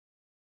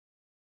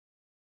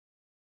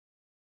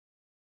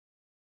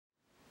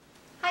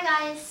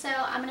Hi guys, so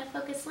I'm going to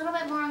focus a little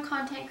bit more on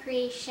content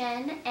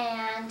creation,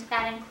 and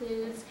that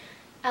includes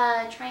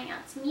trying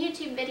out some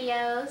YouTube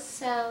videos.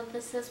 So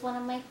this is one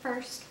of my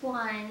first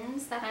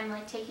ones that I'm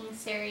taking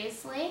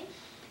seriously.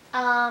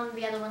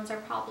 The other ones are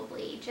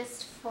probably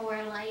just for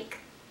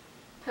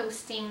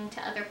posting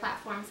to other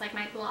platforms like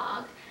my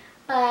blog.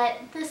 But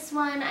this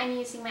one I'm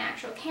using my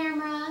actual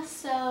camera,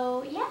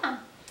 so yeah.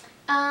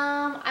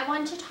 I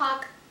wanted to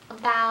talk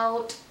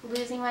about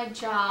losing my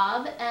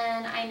job,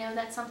 and I know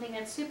that's something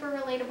that's super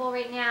relatable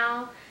right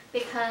now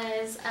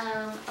because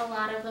a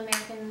lot of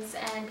Americans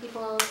and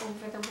people all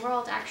over the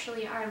world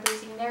actually are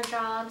losing their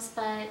jobs.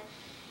 But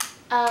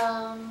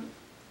yeah,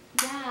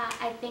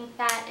 I think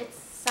that it's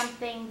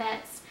something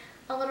that's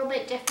a little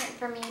bit different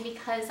for me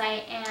because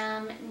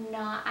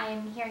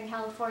I'm here in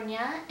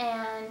California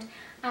and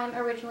I'm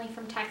originally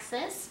from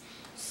Texas.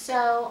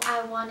 So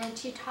I wanted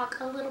to talk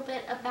a little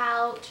bit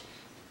about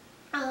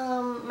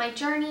my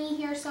journey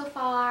here so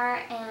far,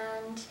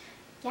 and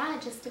yeah,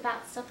 just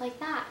about stuff like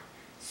that.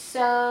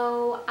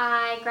 So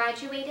I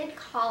graduated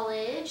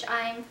college.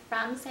 I'm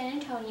from San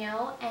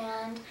Antonio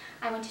and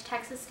I went to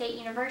Texas State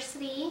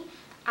University.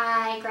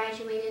 I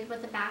graduated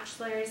with a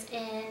bachelor's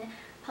in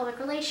public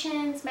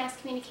relations, mass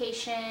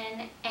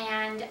communication,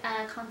 and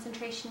a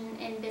concentration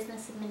in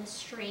business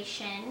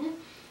administration.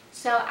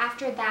 So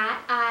after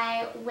that,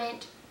 I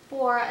went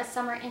for a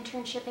summer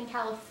internship in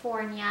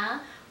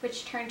California,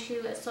 which turned to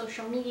a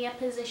social media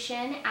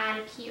position at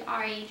a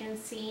PR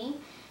agency.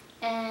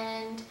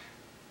 And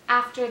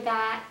after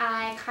that,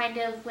 I kind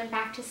of went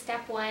back to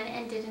step one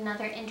and did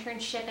another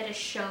internship at a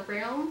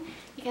showroom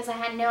because I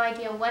had no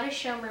idea what a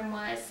showroom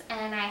was,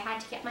 and I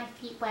had to get my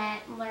feet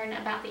wet and learn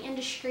about the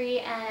industry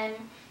and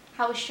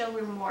how a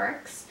showroom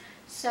works.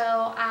 So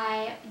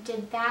I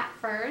did that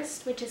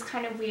first, which is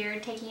kind of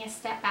weird, taking a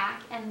step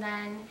back and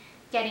then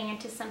getting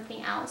into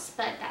something else,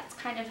 but that's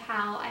kind of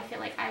how I feel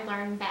like I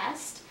learn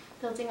best,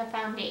 building a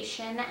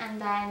foundation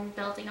and then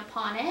building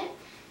upon it.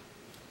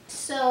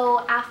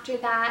 So after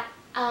that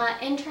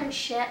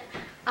internship,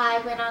 I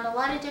went on a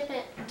lot of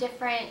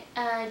different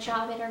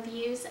job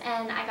interviews,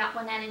 and I got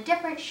one at a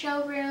different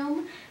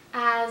showroom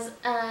as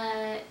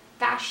a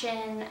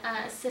fashion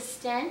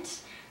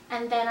assistant,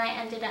 and then I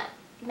ended up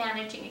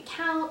managing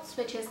accounts,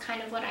 which is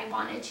kind of what I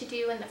wanted to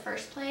do in the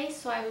first place.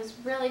 So I was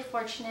really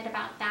fortunate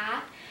about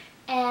that.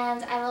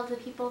 And I love the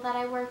people that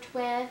I worked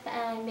with,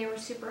 and they were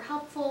super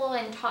helpful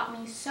and taught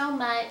me so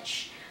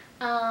much,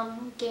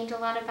 gained a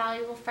lot of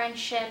valuable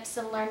friendships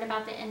and learned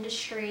about the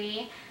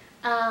industry.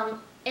 In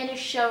a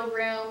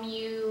showroom,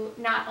 you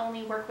not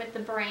only work with the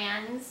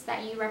brands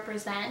that you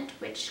represent,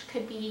 which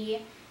could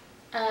be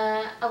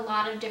a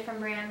lot of different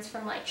brands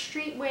from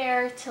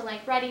streetwear to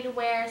ready to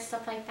wear,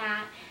 stuff like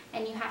that,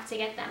 and you have to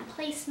get them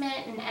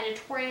placement and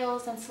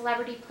editorials, and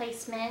celebrity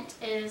placement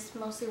is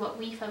mostly what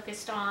we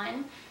focused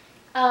on.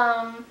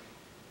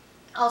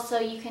 Also,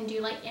 you can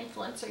do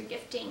influencer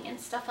gifting and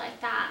stuff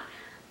like that,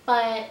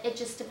 but it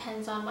just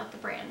depends on what the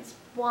brands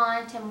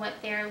want and what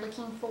they're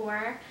looking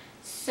for.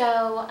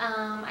 So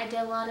I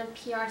did a lot of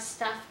PR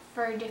stuff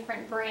for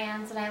different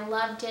brands and I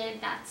loved it.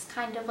 That's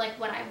kind of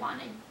what I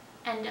wanted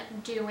to end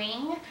up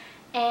doing,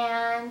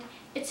 and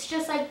it's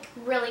just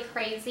really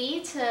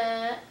crazy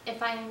to,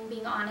 if I'm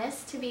being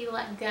honest, to be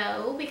let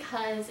go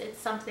because it's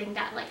something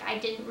that I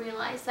didn't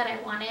realize that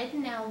I wanted.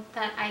 Now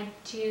that I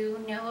do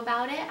know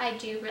about it, I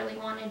do really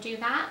want to do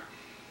that.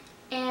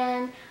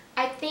 And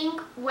I think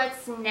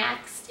what's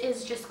next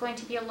is just going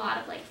to be a lot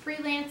of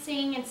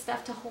freelancing and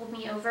stuff to hold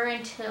me over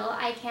until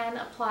I can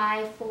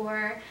apply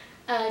for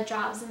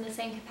jobs in the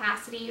same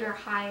capacity or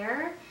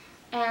higher.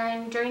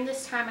 And during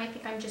this time, I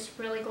think I'm just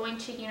really going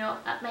to,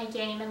 up my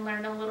game and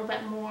learn a little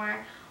bit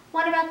more.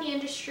 One, about the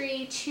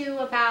industry, two,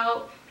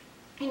 about,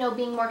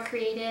 being more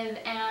creative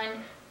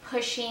and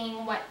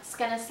pushing what's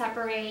going to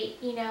separate,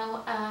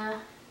 a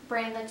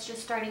brand that's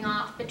just starting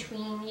off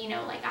between,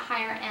 a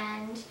higher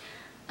end,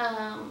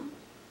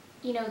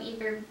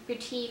 either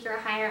boutique or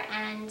higher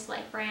end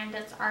brand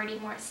that's already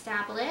more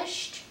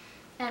established,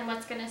 and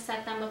what's going to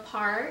set them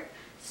apart.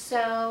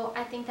 So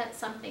I think that's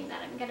something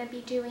that I'm going to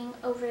be doing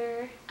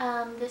over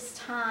this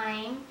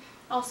time.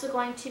 Also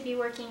going to be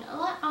working a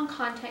lot on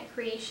content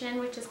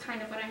creation, which is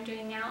kind of what I'm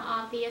doing now,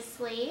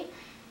 obviously.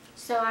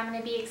 So I'm going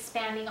to be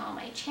expanding all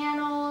my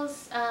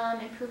channels,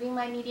 improving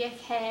my media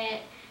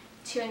kit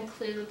to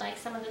include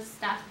some of the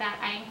stuff that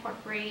I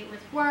incorporate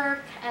with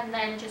work, and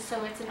then just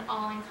so it's an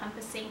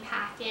all-encompassing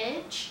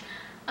package.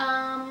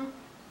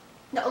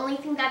 The only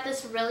thing that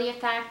this really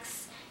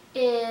affects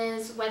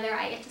is whether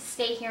I get to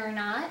stay here or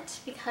not,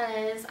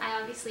 because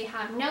I obviously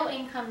have no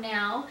income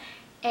now,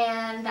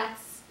 and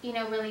that's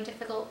really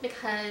difficult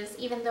because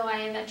even though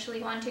I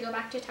eventually wanted to go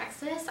back to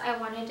Texas, I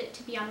wanted it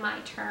to be on my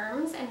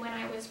terms and when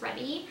I was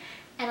ready,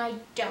 and I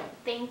don't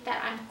think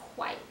that I'm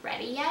quite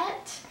ready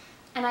yet.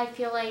 And I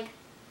feel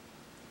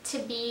to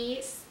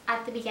be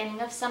at the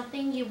beginning of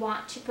something, you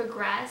want to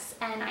progress,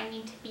 and I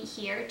need to be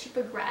here to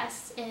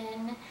progress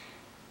in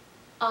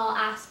all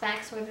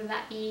aspects, whether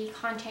that be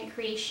content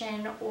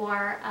creation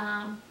or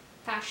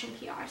fashion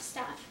PR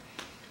stuff.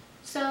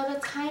 So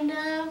that's kind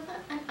of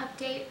an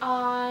update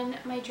on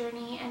my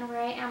journey and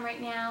where I am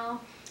right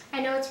now.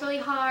 I know it's really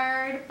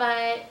hard,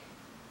 but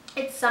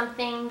it's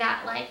something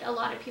that like a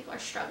lot of people are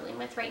struggling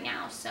with right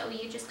now. So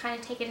you just kind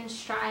of take it in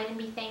stride and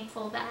be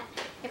thankful that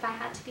if I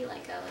had to be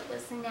let go, it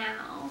was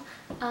now.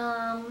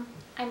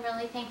 I'm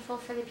really thankful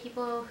for the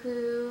people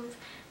who've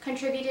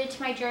contributed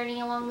to my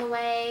journey along the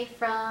way,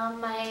 from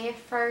my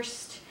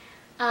first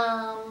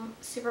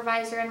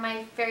supervisor in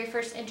my very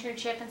first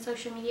internship and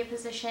social media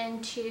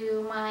position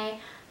to my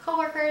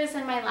coworkers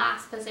in my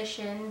last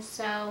position.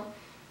 So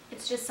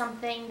it's just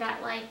something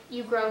that like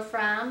you grow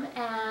from,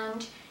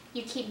 and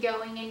you keep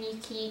going and you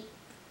keep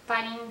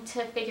fighting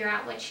to figure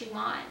out what you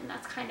want, and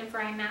that's kind of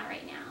where I'm at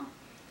right now.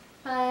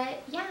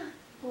 But yeah,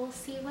 we'll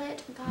see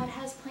what God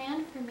has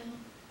planned for me.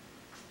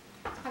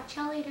 Talk to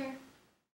y'all later.